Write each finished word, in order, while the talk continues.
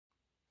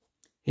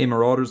Hey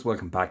Marauders,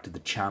 welcome back to the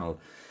channel.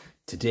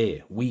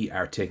 Today we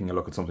are taking a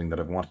look at something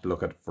that I've wanted to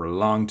look at for a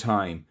long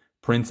time.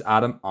 Prince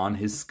Adam on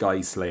his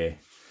sky sleigh.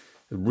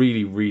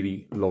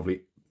 Really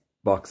lovely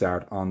box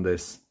art on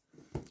this.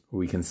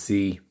 We can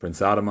see Prince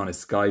Adam on his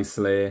sky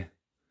sleigh,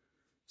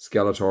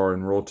 Skeletor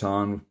and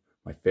Roton,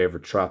 my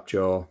favourite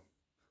Trapjaw,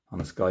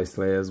 on a sky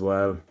sleigh as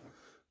well.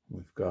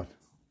 We've got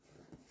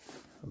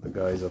the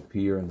guys up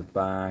here in the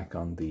back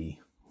on the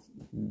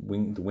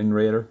Wind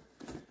Raider.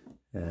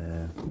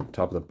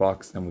 Top of the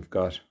box, then we've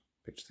got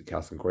pictures of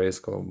Castle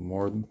Grayskull,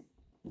 Morden.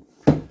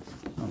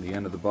 On the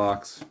end of the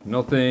box,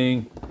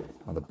 nothing.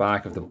 On the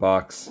back of the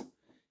box,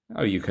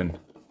 now you can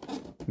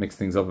mix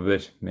things up a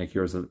bit, make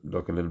yours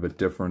look a little bit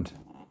different.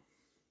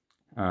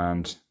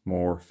 And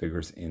more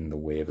figures in the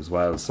wave as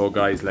well. So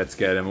guys, let's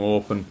get him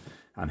open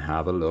and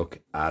have a look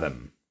at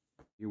him.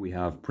 Here we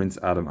have Prince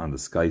Adam on the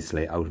sky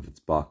sleigh out of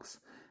its box.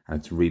 And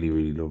it's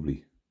really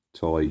lovely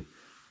toy.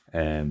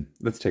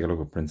 Let's take a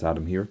look at Prince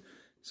Adam here.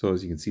 So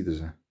as you can see,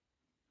 there's a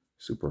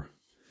super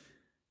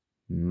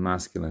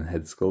masculine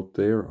head sculpt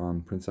there on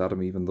Prince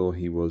Adam, even though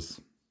he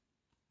was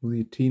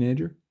he a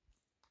teenager?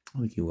 I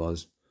think he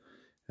was.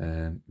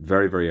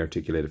 Very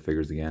articulated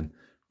figures again.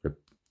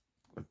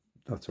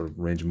 That sort of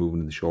range of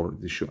movement in the shoulder.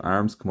 The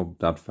arms come up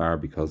that far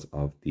because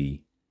of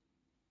the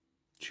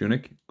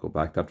tunic. Go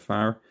back that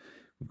far.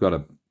 We've got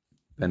a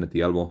bend at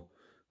the elbow,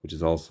 which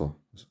is also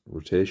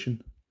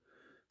rotation.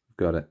 We've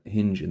got a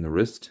hinge in the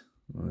wrist.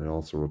 It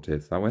also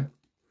rotates that way.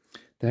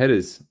 The head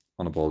is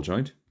on a ball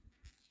joint.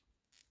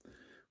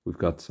 We've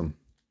got some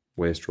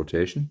waist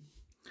rotation.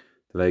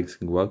 The legs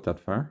can go out that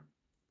far.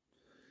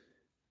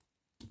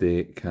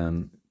 They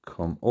can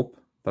come up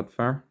that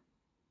far.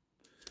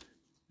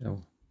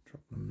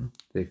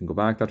 They can go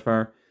back that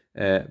far.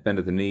 Bend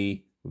at the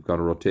knee. We've got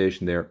a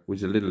rotation there, which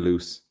is a little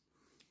loose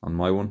on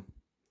my one.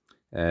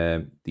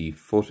 The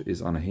foot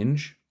is on a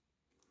hinge.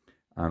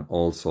 And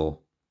also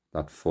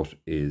that foot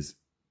is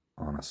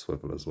on a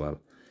swivel as well.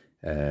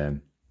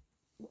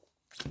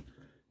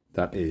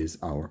 That is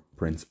our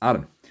Prince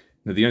Adam.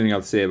 Now the only thing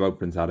I'll say about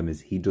Prince Adam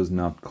is he does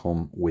not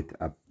come with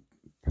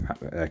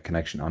a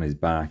connection on his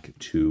back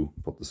to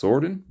put the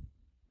sword in.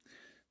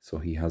 So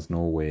he has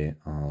no way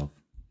of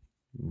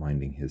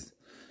minding his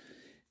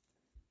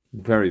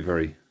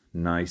very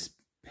nice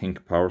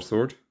pink power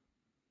sword.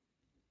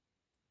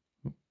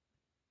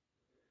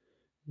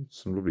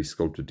 Some lovely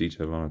sculpted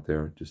detail on it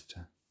there, just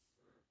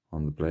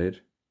on the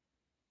blade.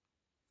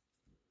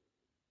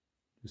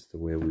 Just the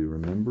way we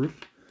remember it.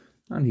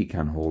 And he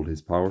can hold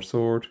his power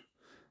sword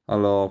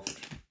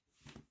aloft,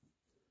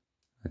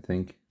 I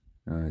think.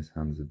 His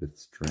hand's a bit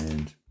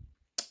strange.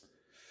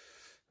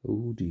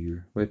 Oh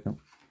dear. Wait, no.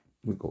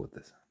 We'll go with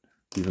this hand.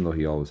 Even though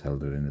he always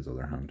held it in his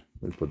other hand.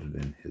 We'll put it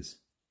in his...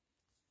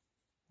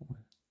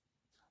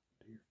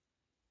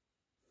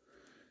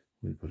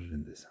 We'll put it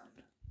in this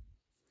hand.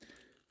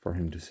 For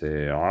him to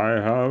say,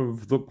 I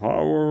have the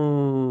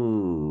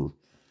power.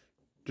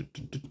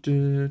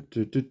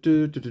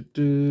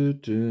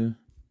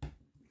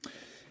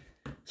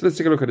 So let's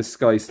take a look at his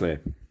sky sleigh.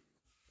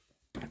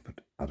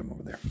 Put Adam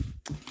over there.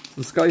 So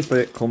the sky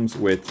sleigh comes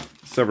with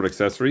several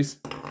accessories.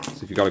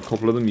 So if you've got a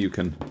couple of them, you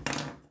can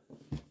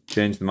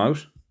change them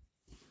out.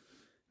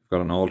 We've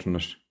got an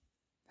alternate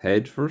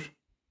head for it.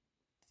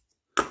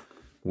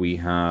 We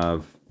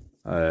have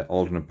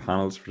alternate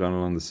panels for down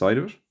along the side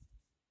of it,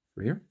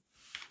 for here.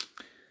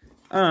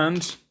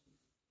 And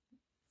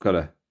got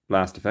a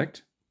blast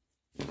effect.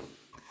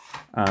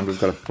 And we've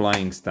got a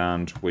flying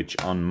stand, which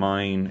on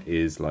mine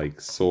is like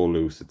so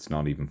loose, it's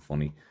not even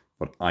funny.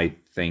 But I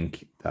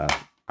think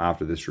that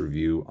after this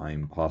review,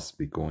 I'm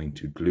possibly going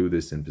to glue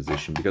this in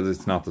position because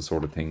it's not the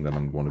sort of thing that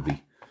I'm going to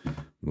be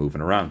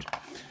moving around.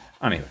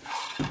 Anyway,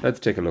 let's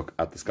take a look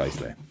at the sky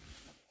sleigh.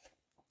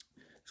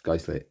 Sky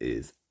sleigh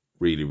is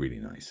really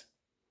nice.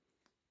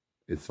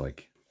 It's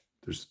like,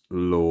 there's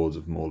loads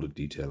of molded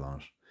detail on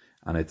it.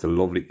 And it's a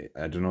lovely,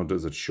 I don't know,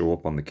 does it show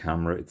up on the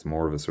camera? It's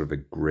more of a sort of a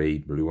grey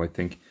blue, I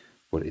think.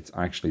 But it's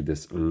actually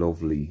this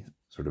lovely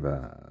sort of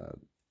a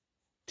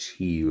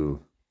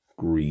teal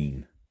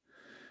green.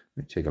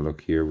 Let me take a look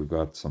here. We've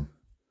got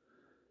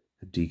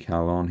a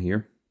decal on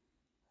here.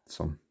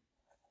 Some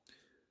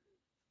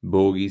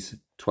bogies,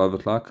 12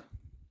 o'clock.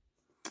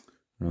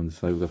 Around the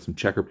side we've got some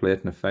checker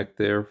plating effect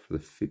there for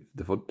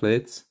the foot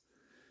plates.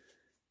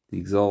 The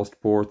exhaust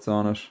ports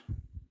on it.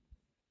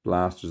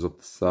 Blasters up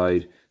the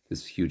side.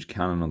 This huge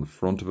cannon on the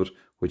front of it,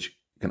 which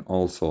can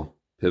also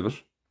pivot.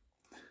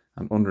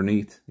 And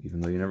underneath,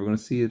 even though you're never going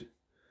to see it,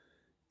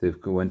 they've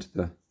went to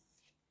the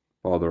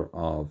bother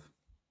of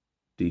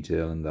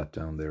detailing that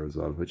down there as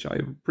well, which I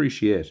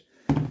appreciate.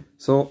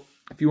 So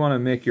if you want to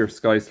make your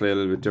sky sleigh a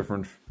little bit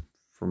different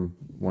from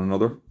one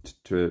another,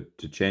 to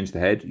change the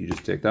head, you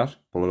just take that,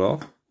 pull it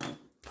off,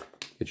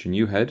 get your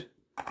new head,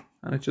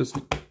 and it just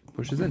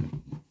pushes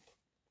in.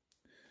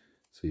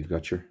 So you've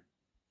got your...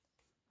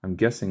 I'm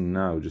guessing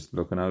now, just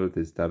looking at it,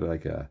 is that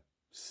like a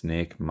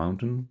snake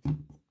mountain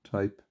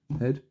type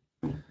head?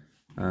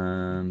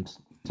 And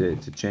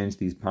to change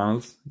these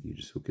panels, you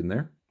just hook in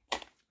there,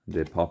 and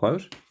they pop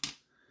out.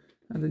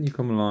 And then you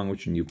come along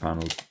with your new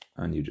panels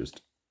and you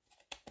just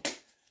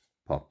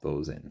pop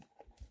those in.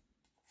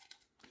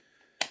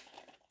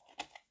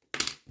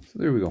 So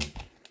there we go.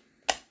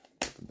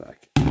 Put them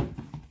back.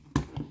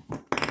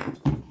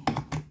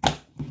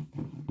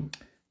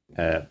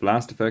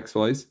 Blast effects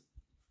wise,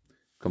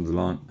 comes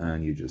along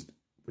and you just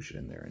push it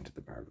in there into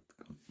the barrel of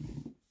the gun.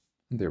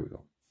 And there we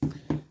go.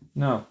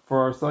 Now for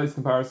our size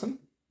comparison.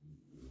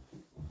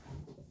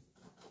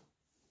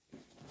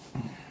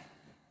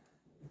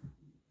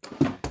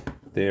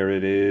 There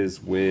it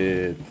is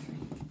with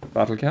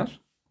Battle Cat.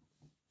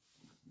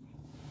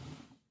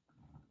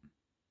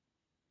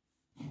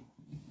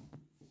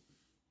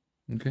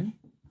 Okay.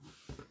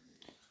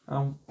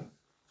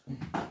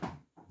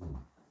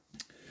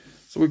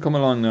 So we come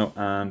along now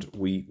and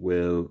we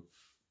will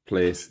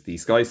place the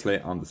Sky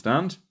Sleigh on the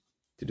stand.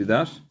 To do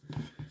that,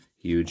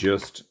 you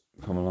just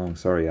come along.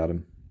 Sorry,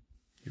 Adam,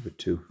 you're a bit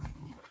too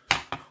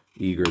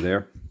eager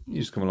there.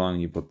 You just come along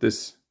and you put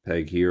this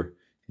peg here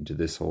into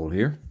this hole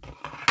here.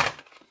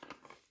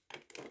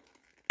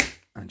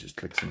 And just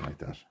clicks in like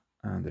that.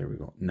 And there we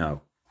go.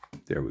 Now,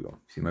 there we go.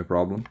 See my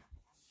problem?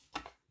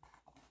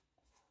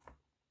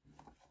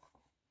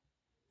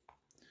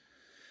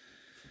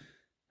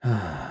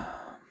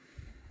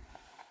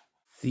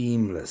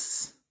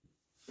 Seamless.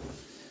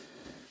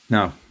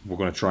 Now, we're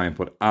going to try and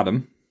put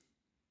Adam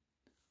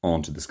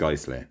onto the Sky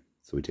Sleigh.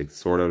 So we take the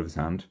sword out of his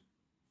hand.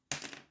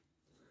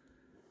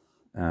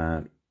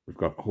 And we've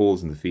got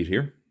holes in the feet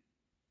here.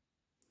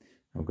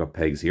 We've got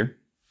pegs here.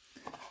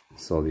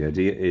 So the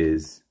idea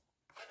is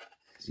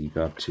you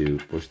got to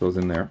push those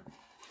in there.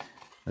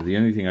 Now the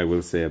only thing I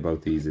will say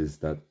about these is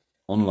that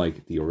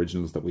unlike the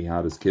originals that we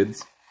had as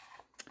kids,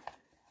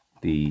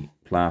 the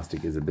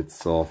plastic is a bit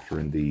softer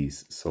in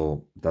these,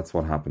 so that's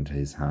what happened to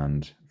his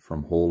hand.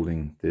 From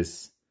holding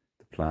this,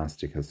 the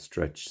plastic has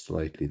stretched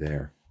slightly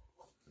there.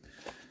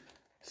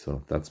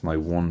 So that's my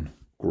one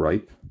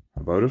gripe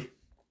about it.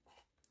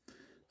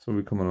 So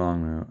we come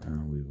along now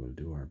and we will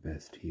do our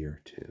best here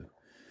to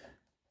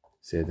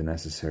say the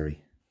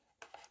necessary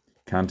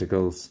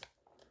canticles,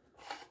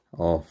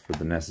 offer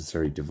the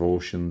necessary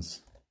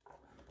devotions.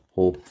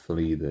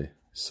 Hopefully the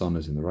sun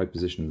is in the right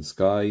position in the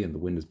sky and the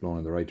wind is blowing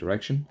in the right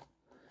direction.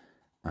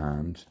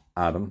 And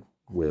Adam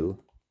will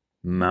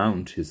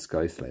mount his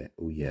Sky Sleigh.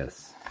 Oh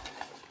yes.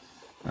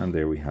 And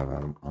there we have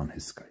Adam on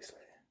his Sky Sleigh.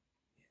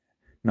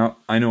 Now,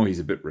 I know he's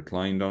a bit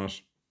reclined on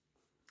it.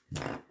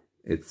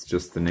 It's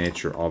just the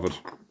nature of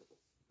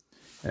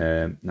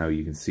it. Now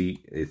you can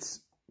see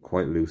it's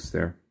quite loose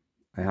there.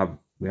 We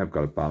have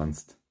got it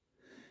balanced.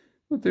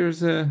 But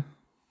there's a...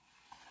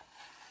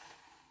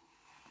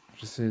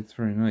 just say it's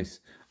very nice.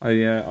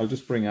 I'll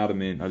just bring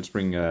Adam in. I'll just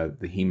bring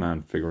the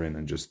He-Man figure in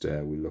and just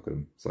we'll look at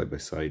him side by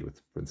side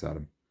with Prince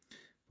Adam.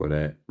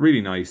 But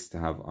really nice to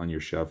have on your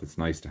shelf. It's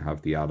nice to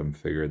have the Adam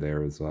figure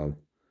there as well.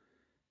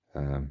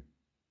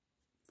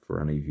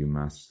 For any of you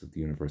Masters of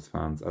the Universe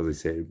fans, as I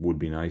say, it would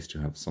be nice to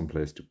have some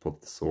place to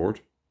put the sword.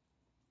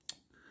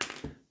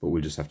 But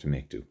we'll just have to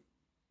make do.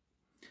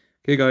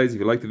 Okay guys, if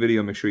you liked the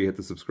video, make sure you hit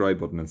the subscribe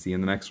button and see you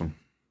in the next one.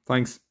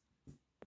 Thanks.